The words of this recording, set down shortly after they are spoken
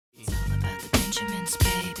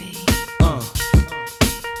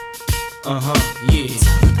Yeah. It's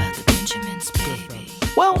all about the Benjamins, baby.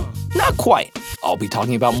 Well, not quite. I'll be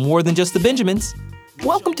talking about more than just the Benjamins.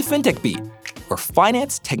 Welcome to FinTech Beat, where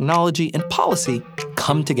finance, technology, and policy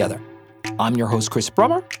come together. I'm your host, Chris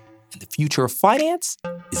Brummer, and the future of finance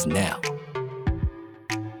is now.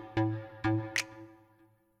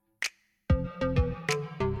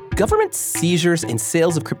 Government seizures and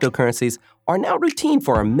sales of cryptocurrencies are now routine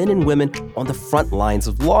for our men and women on the front lines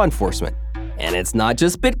of law enforcement. And it's not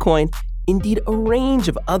just Bitcoin. Indeed, a range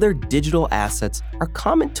of other digital assets are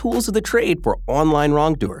common tools of the trade for online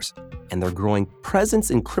wrongdoers. And their growing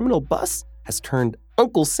presence in criminal busts has turned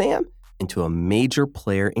Uncle Sam into a major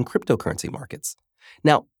player in cryptocurrency markets.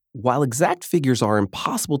 Now, while exact figures are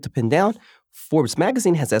impossible to pin down, Forbes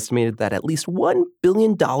magazine has estimated that at least $1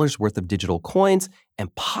 billion worth of digital coins,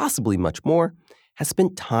 and possibly much more, has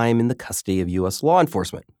spent time in the custody of U.S. law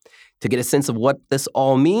enforcement. To get a sense of what this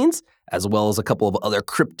all means, as well as a couple of other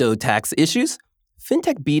crypto tax issues,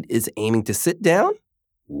 FinTech Beat is aiming to sit down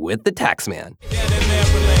with the taxman.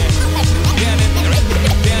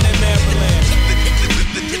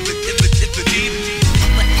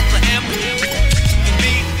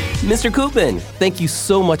 Mr. Koopman, thank you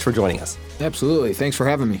so much for joining us. Absolutely. Thanks for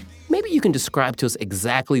having me. Maybe you can describe to us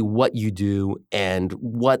exactly what you do and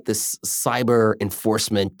what this cyber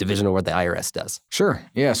enforcement division or what the IRS does. Sure.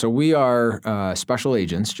 Yeah. So we are special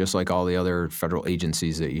agents, just like all the other federal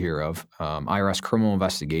agencies that you hear of. IRS Criminal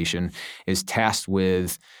Investigation is tasked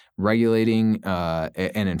with regulating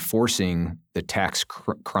and enforcing the tax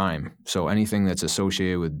crime. So anything that's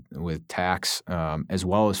associated with tax as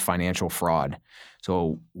well as financial fraud.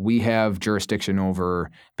 So we have jurisdiction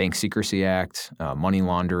over Bank Secrecy Act, money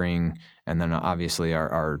laundering, and then obviously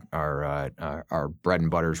our bread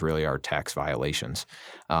and butter is really our tax violations.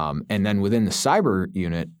 And then within the cyber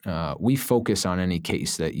unit, we focus on any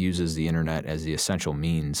case that uses the internet as the essential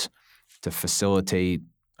means to facilitate,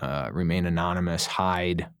 remain anonymous,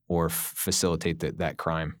 hide, or facilitate that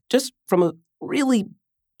crime. Just from a really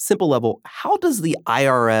simple level, how does the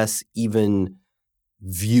IRS even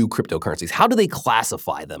view cryptocurrencies? How do they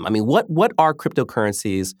classify them? I mean, what are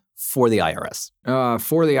cryptocurrencies for the IRS?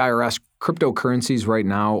 For the IRS, cryptocurrencies right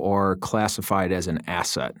now are classified as an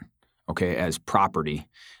asset, okay, as property.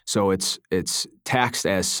 So it's taxed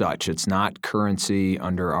as such. It's not currency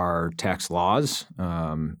under our tax laws.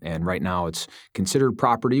 And right now it's considered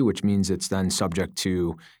property, which means it's then subject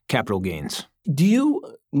to capital gains. Do you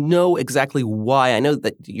know exactly why? I know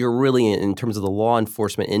that you're really in terms of the law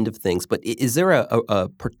enforcement end of things, but is there a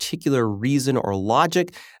particular reason or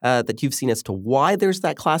logic that you've seen as to why there's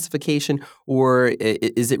that classification? Or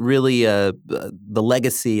is it really the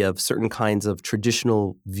legacy of certain kinds of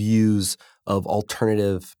traditional views of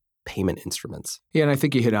alternative payment instruments? Yeah, and I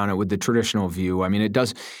think you hit on it with the traditional view. I mean,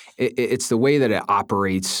 it's the way that it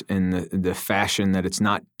operates in the fashion that it's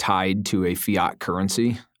not tied to a fiat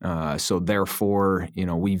currency. So therefore,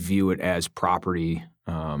 we view it as property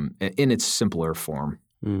in its simpler form.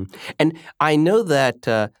 And I know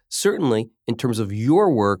that certainly in terms of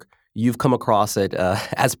your work, you've come across it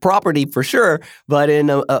as property for sure, but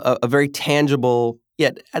in a very tangible,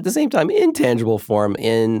 yet at the same time intangible form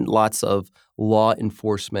in lots of law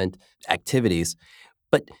enforcement activities.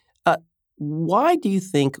 But why do you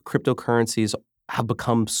think cryptocurrencies have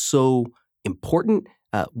become so important?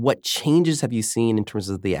 What changes have you seen in terms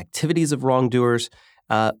of the activities of wrongdoers?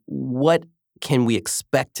 What can we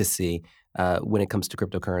expect to see when it comes to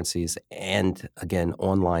cryptocurrencies and, again,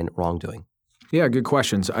 online wrongdoing? Yeah, good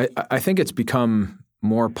questions. I think it's become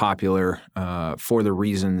more popular for the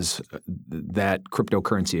reasons that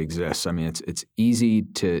cryptocurrency exists. I mean, it's easy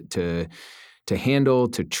to handle,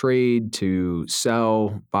 to trade, to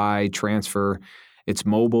sell, buy, transfer. It's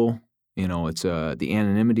mobile. It's the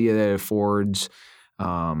anonymity that it affords.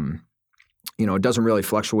 It doesn't really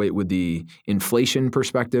fluctuate with the inflation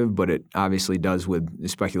perspective, but it obviously does with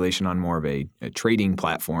speculation on more of a trading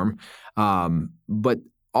platform. But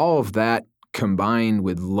all of that combined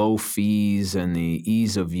with low fees and the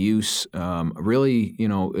ease of use really,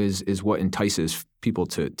 is what entices people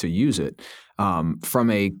to use it. From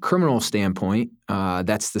a criminal standpoint,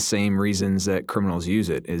 that's the same reasons that criminals use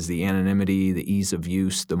it, is the anonymity, the ease of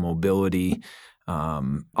use, the mobility.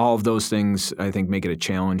 All of those things, I think, make it a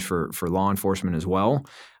challenge for law enforcement as well.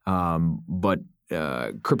 But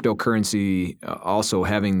cryptocurrency also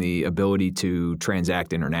having the ability to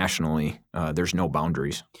transact internationally, there's no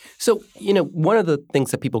boundaries. So, one of the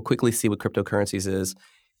things that people quickly see with cryptocurrencies is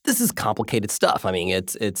this is complicated stuff. I mean,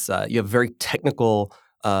 it's you have very technical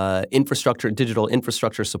infrastructure, digital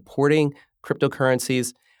infrastructure supporting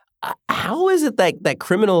cryptocurrencies. How is it that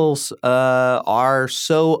criminals are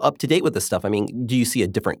so up to date with this stuff? I mean, do you see a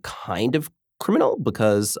different kind of criminal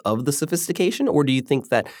because of the sophistication, or do you think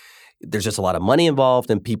that there's just a lot of money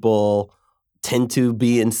involved and people tend to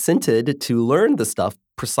be incented to learn the stuff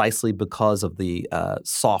precisely because of the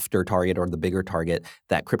softer target or the bigger target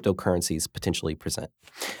that cryptocurrencies potentially present?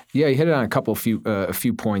 Yeah, you hit it on a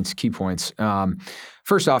few points, key points.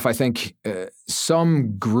 First off, I think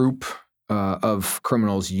some group of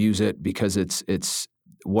criminals use it because it's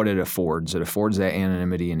what it affords. It affords that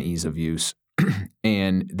anonymity and ease of use,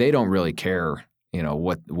 and they don't really care,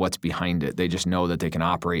 what's behind it. They just know that they can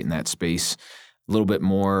operate in that space a little bit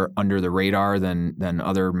more under the radar than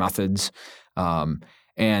other methods.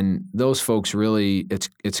 And those folks really,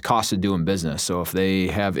 it's cost of doing business. So if they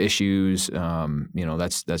have issues,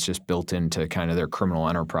 that's just built into kind of their criminal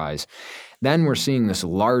enterprise. Then we're seeing this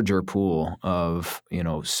larger pool of,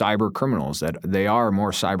 cyber criminals that they are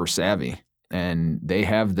more cyber savvy, and they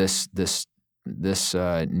have this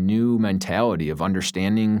new mentality of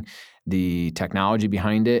understanding the technology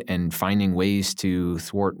behind it and finding ways to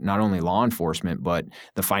thwart not only law enforcement but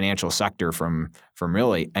the financial sector from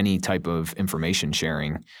really any type of information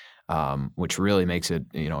sharing, which really makes it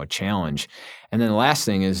a challenge. And then the last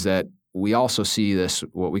thing is that we also see this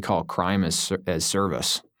what we call crime as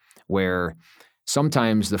service, where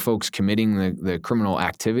sometimes the folks committing the criminal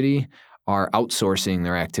activity are outsourcing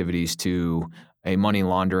their activities to a money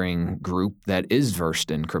laundering group that is versed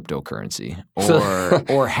in cryptocurrency,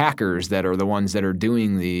 or hackers that are the ones that are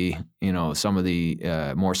doing the some of the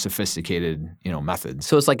more sophisticated methods.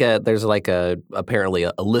 So it's like there's apparently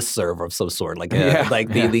a listserv of some sort,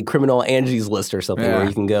 the criminal Angie's List or something, where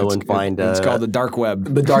you can go and find. It's called the dark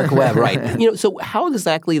web. The dark web, right? So how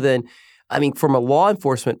exactly then? I mean, from a law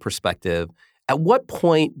enforcement perspective, at what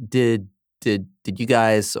point did you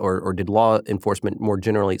guys or did law enforcement more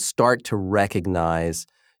generally start to recognize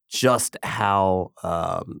just how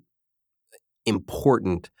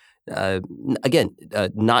important,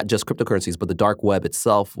 not just cryptocurrencies, but the dark web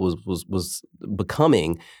itself was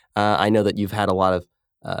becoming? I know that you've had a lot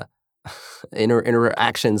of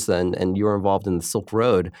interactions and you were involved in the Silk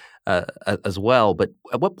Road as well. But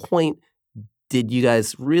at what point did you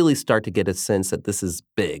guys really start to get a sense that this is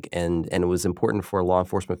big and it was important for law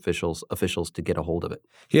enforcement officials to get a hold of it?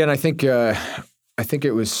 Yeah, and I think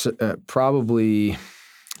it was probably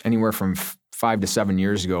anywhere from 5 to 7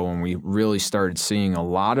 years ago when we really started seeing a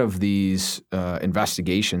lot of these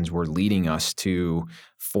investigations were leading us to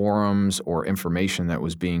forums or information that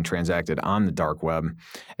was being transacted on the dark web,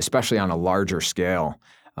 especially on a larger scale.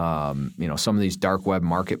 Some of these dark web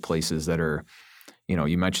marketplaces that are,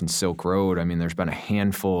 you mentioned Silk Road. I mean, there's been a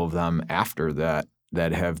handful of them after that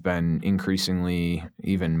have been increasingly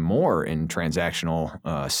even more in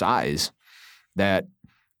transactional size. That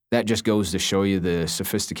just goes to show you the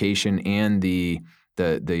sophistication and the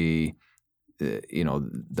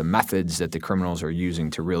methods that the criminals are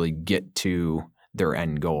using to really get to their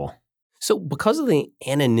end goal. So because of the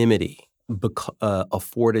anonymity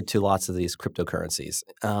afforded to lots of these cryptocurrencies,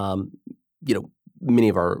 many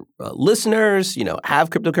of our listeners,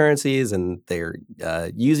 have cryptocurrencies and they're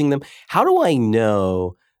using them. How do I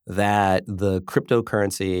know that the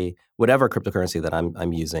cryptocurrency, whatever cryptocurrency that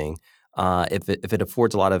I'm using, if it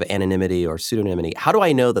affords a lot of anonymity or pseudonymity, how do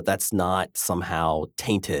I know that that's not somehow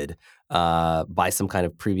tainted by some kind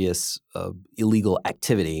of previous illegal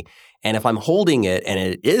activity? And if I'm holding it and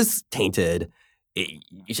it is tainted,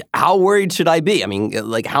 how worried should I be? I mean,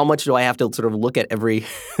 how much do I have to sort of look at every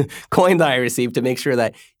coin that I receive to make sure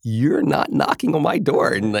that you're not knocking on my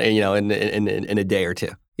door in a day or two?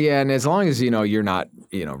 Yeah, and as long as you're not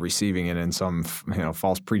receiving it in some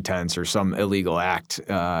false pretense or some illegal act,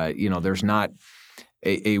 there's not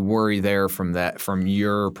a worry there from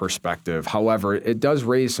your perspective. However, it does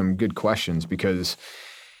raise some good questions because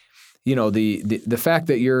the fact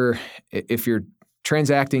that if you're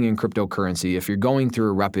transacting in cryptocurrency, if you're going through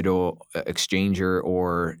a reputable exchanger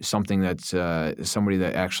or something that's somebody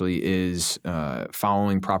that actually is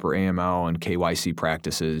following proper AML and KYC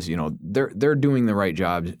practices, they're doing the right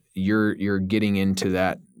job. You're getting into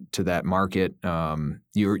that market.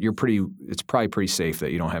 It's probably pretty safe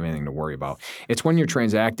that you don't have anything to worry about. It's when you're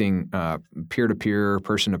transacting peer-to-peer,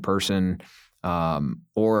 person-to-person,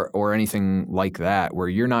 or anything like that, where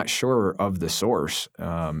you're not sure of the source.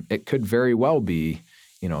 It could very well be,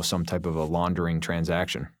 some type of a laundering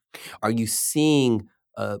transaction. Are you seeing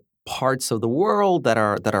parts of the world that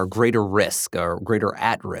are greater risk or greater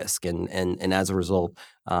at risk, and as a result,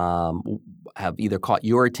 have either caught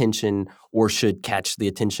your attention or should catch the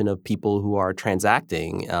attention of people who are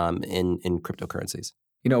transacting in cryptocurrencies?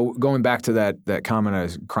 Going back to that comment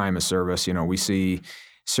as crime as service, we see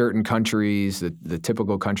certain countries, the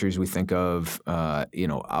typical countries we think of,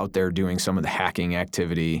 out there doing some of the hacking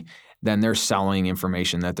activity. Then they're selling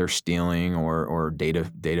information that they're stealing or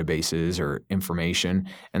databases or information,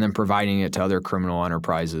 and then providing it to other criminal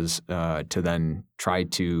enterprises to then try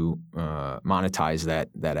to monetize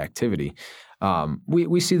that activity.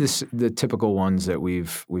 We see the typical ones that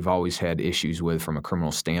we've always had issues with from a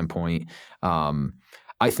criminal standpoint.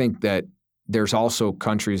 I think that there's also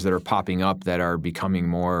countries that are popping up that are becoming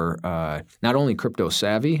more not only crypto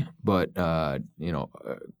savvy, but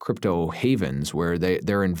crypto havens where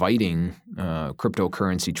they're inviting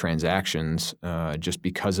cryptocurrency transactions just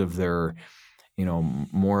because of their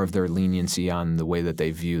more of their leniency on the way that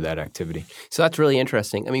they view that activity. So that's really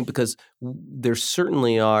interesting. I mean, because there's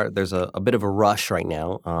a bit of a rush right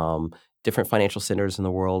now. Different financial centers in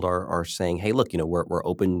the world are saying, "Hey, look, we're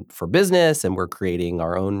open for business, and we're creating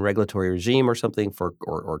our own regulatory regime or something for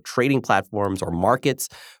or trading platforms or markets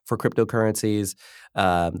for cryptocurrencies."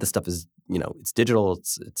 This stuff is, it's digital.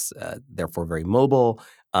 It's therefore very mobile,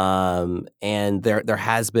 and there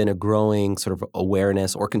has been a growing sort of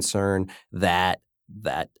awareness or concern that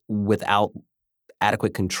without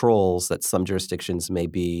adequate controls, that some jurisdictions may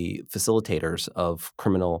be facilitators of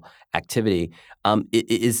criminal activity.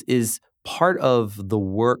 Is part of the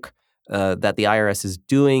work that the IRS is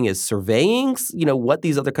doing is surveying, what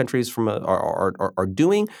these other countries are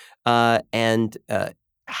doing, and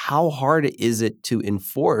how hard is it to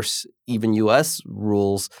enforce even U.S.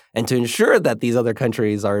 rules and to ensure that these other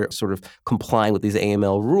countries are sort of complying with these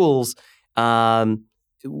AML rules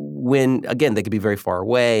when, again, they could be very far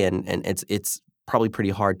away, and it's probably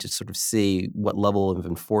pretty hard to sort of see what level of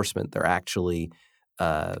enforcement they're actually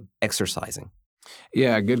exercising.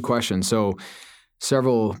 Yeah, good question. So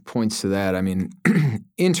several points to that. I mean,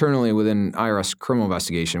 internally within IRS criminal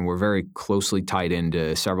investigation, we're very closely tied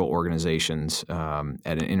into several organizations at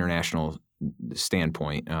an international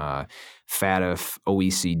standpoint. FATF,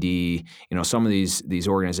 OECD, some of these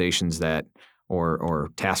organizations that or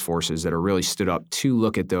task forces that are really stood up to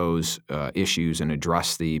look at those issues and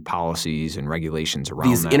address the policies and regulations around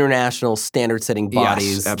these that. International standard-setting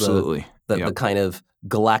bodies. Yes, absolutely. The kind of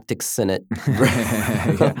galactic senate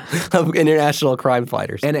of international crime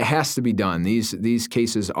fighters. And it has to be done. These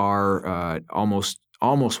cases are almost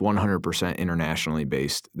 100% internationally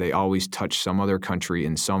based. They always touch some other country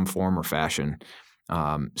in some form or fashion.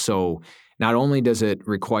 So not only does it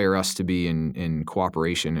require us to be in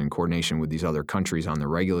cooperation and coordination with these other countries on the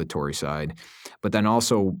regulatory side, but then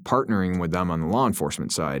also partnering with them on the law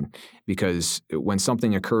enforcement side, because when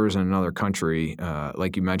something occurs in another country,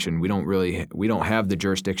 like you mentioned, we don't have the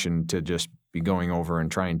jurisdiction to just be going over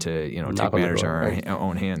and trying to take matters in our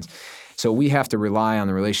own hands. So we have to rely on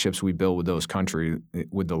the relationships we build with those countries,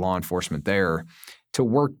 with the law enforcement there, to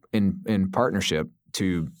work in partnership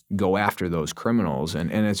to go after those criminals.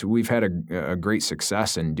 And we've had a great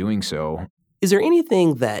success in doing so. Is there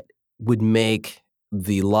anything that would make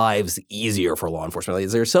the lives easier for law enforcement? Like,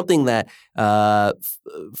 is there something that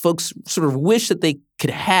folks sort of wish that they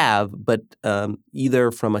could have, but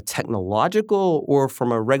either from a technological or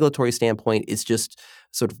from a regulatory standpoint, it's just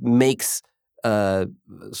sort of makes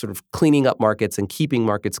sort of cleaning up markets and keeping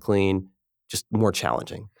markets clean just more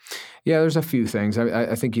challenging? Yeah, there's a few things.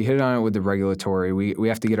 I think you hit on it with the regulatory. We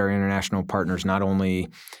have to get our international partners not only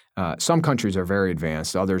some countries are very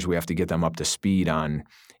advanced, others we have to get them up to speed on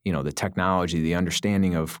the technology, the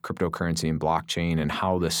understanding of cryptocurrency and blockchain and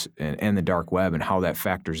how this and the dark web and how that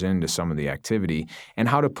factors into some of the activity and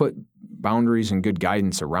how to put boundaries and good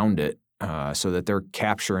guidance around it so that they're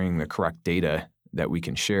capturing the correct data that we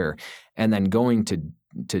can share. And then going to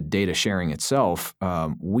data sharing itself,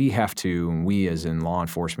 we as in law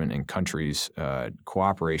enforcement and countries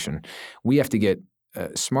cooperation, we have to get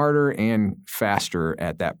smarter and faster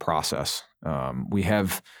at that process. We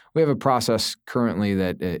have a process currently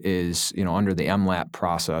that is under the MLAP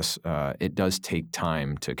process. It does take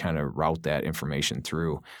time to kind of route that information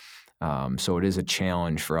through. So it is a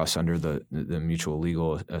challenge for us under the mutual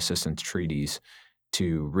legal assistance treaties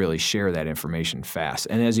to really share that information fast.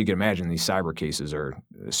 And as you can imagine, these cyber cases are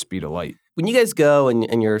the speed of light. When you guys go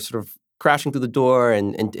and you're sort of crashing through the door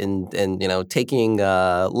and taking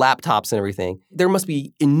laptops and everything, there must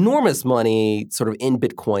be enormous money sort of in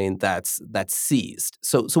Bitcoin that's seized.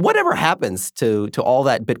 So whatever happens to all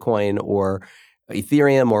that Bitcoin or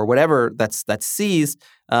Ethereum or whatever that's seized,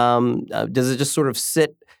 does it just sort of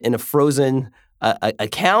sit in a frozen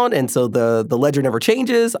account, and so the ledger never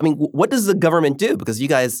changes? I mean, what does the government do? Because you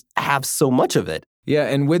guys have so much of it. Yeah,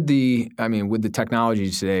 and with the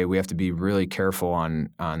technology today, we have to be really careful on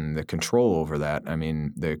the control over that. I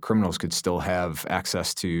mean, the criminals could still have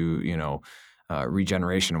access to,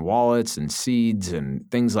 regeneration of wallets and seeds and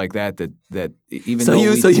things like that. That even so though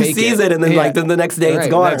you we seize it, and then then the next day it's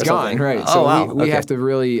gone. It's gone, right? Oh, So wow. we have to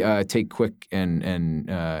really take quick and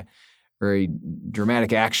very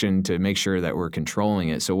dramatic action to make sure that we're controlling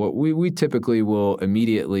it. So what we typically will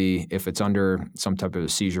immediately, if it's under some type of a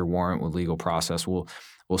seizure warrant with legal process, we'll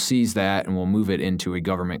seize that and we'll move it into a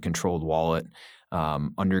government-controlled wallet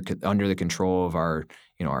under the control of our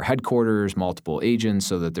headquarters, multiple agents,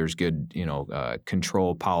 so that there's good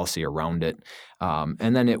control policy around it.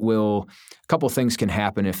 And then it will. A couple things can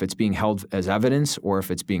happen if it's being held as evidence or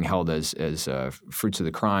if it's being held as fruits of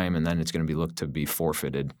the crime, and then it's going to be looked to be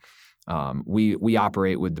forfeited. We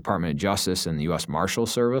operate with Department of Justice and the U.S. Marshal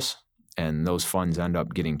Service, and those funds end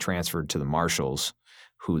up getting transferred to the marshals,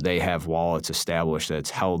 who they have wallets established that's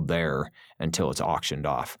held there until it's auctioned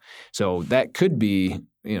off. So that could be,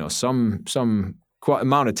 some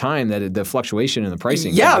amount of time that the fluctuation in the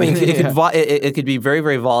pricing. Yeah, I mean, it could be very,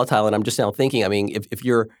 very volatile. And I'm just now thinking, I mean,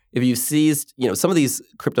 if you seized, some of these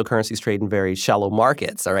cryptocurrencies trade in very shallow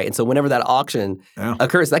markets, all right? And so whenever that auction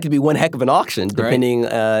occurs, that could be one heck of an auction, depending,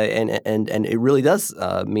 and it really does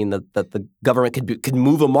mean that the government could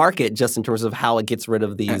move a market just in terms of how it gets rid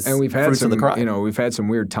of these and we've had fruits of the crime. We've had some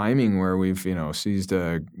weird timing where we've, seized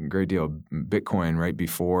a great deal of Bitcoin right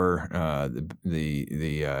before the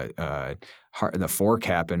fork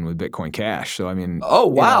happened with Bitcoin Cash. So, I mean, oh,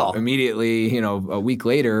 wow. Immediately, a week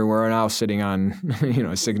later, we're now sitting on,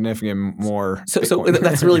 significant more. So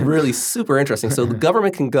that's really, really super interesting. So the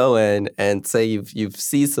government can go in and say you've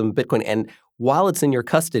seized some Bitcoin, and while it's in your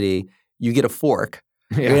custody, you get a fork.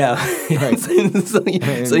 Yeah. Right.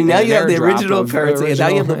 so now you have the original currency, and now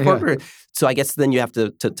you have the fork. So I guess then you have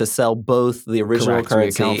to sell both the original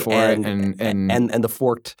currency and the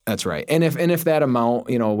forked. That's right. And if that amount,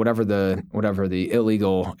 whatever the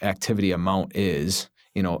illegal activity amount is,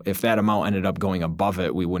 if that amount ended up going above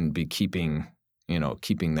it, we wouldn't be keeping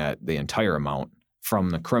that the entire amount from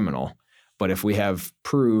the criminal. But if we have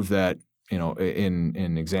proof that,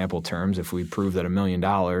 in example terms, if we prove that $1 million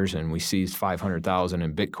and we seized 500,000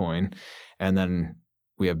 in Bitcoin, and then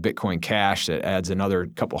we have Bitcoin Cash that adds another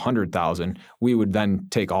couple 100,000, we would then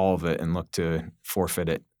take all of it and look to forfeit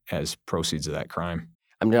it as proceeds of that crime.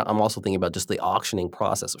 I'm also thinking about just the auctioning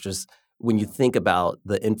process, which is when you think about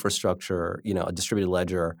the infrastructure, a distributed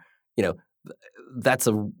ledger, that's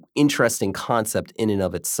an interesting concept in and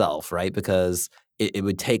of itself, right? Because it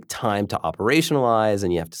would take time to operationalize,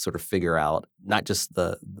 and you have to sort of figure out not just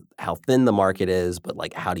how thin the market is, but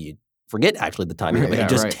like how do you forget actually the timing of it. It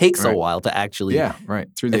just takes a while to actually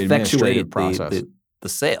through the administrative process. The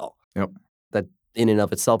sale. Yep. That in and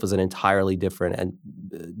of itself is an entirely different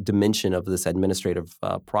dimension of this administrative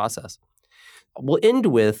process. We'll end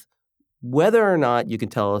with whether or not you can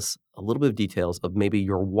tell us a little bit of details of maybe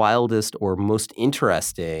your wildest or most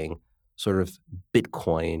interesting sort of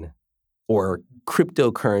Bitcoin or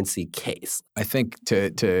cryptocurrency case. I think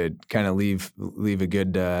to kind of leave a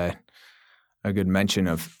good mention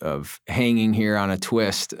of hanging here on a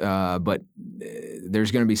twist, but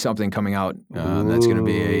there's going to be something coming out that's going to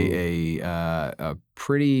be a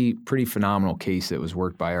pretty phenomenal case that was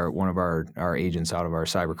worked by one of our agents out of our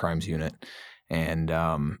cyber crimes unit, and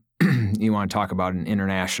you want to talk about an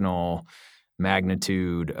international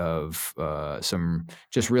magnitude of some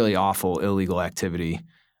just really awful illegal activity.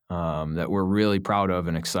 That we're really proud of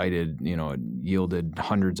and excited. It yielded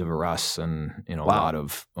hundreds of arrests, and a lot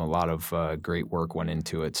of great work went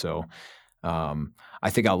into it. So I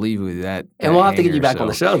think I'll leave with that. And we'll have to get you back on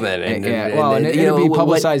the show then. It'll be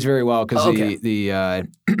publicized very well because I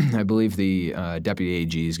believe the deputy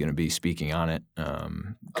AG is going to be speaking on it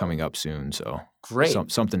coming up soon. So great,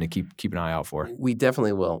 something to keep an eye out for. We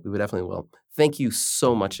definitely will. We definitely will. Thank you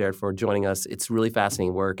so much, Jared, for joining us. It's really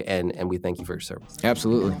fascinating work, and we thank you for your service.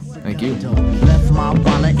 Absolutely. Thank you. Left my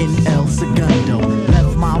wallet in El Segundo.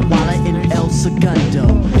 Left my wallet in El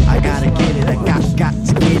Segundo. I gotta get it. I got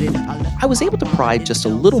to get it. I was able to pry just a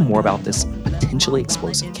little more about this potentially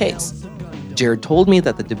explosive case. Jared told me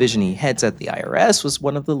that the division he heads at the IRS was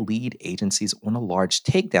one of the lead agencies on a large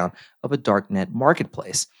takedown of a darknet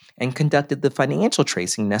marketplace and conducted the financial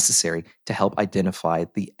tracing necessary to help identify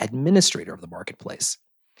the administrator of the marketplace.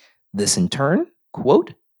 This in turn,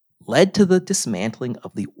 quote, led to the dismantling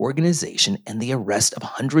of the organization and the arrest of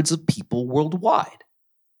hundreds of people worldwide,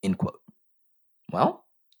 end quote. Well,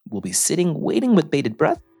 we'll be waiting with bated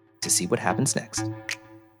breath to see what happens next.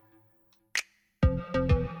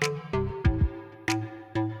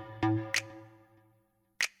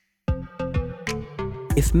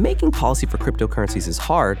 if making policy for cryptocurrencies is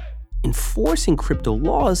hard, enforcing crypto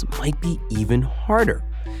laws might be even harder.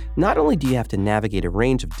 Not only do you have to navigate a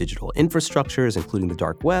range of digital infrastructures, including the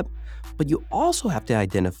dark web, but you also have to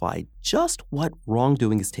identify just what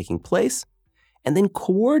wrongdoing is taking place and then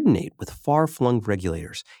coordinate with far-flung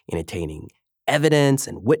regulators in attaining evidence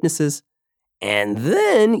and witnesses. And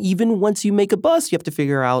then, even once you make a bust, you have to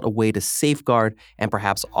figure out a way to safeguard and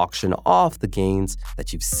perhaps auction off the gains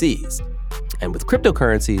that you've seized. And with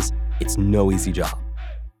cryptocurrencies, it's no easy job.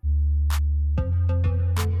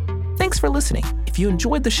 Thanks for listening. If you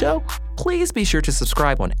enjoyed the show, please be sure to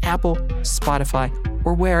subscribe on Apple, Spotify,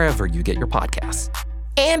 or wherever you get your podcasts.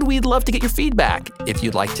 And we'd love to get your feedback. If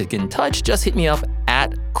you'd like to get in touch, just hit me up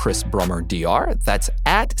at Chris Brummer DR. That's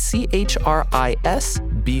at ChrisBrummer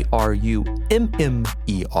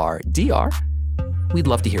DR. We'd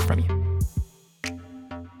love to hear from you.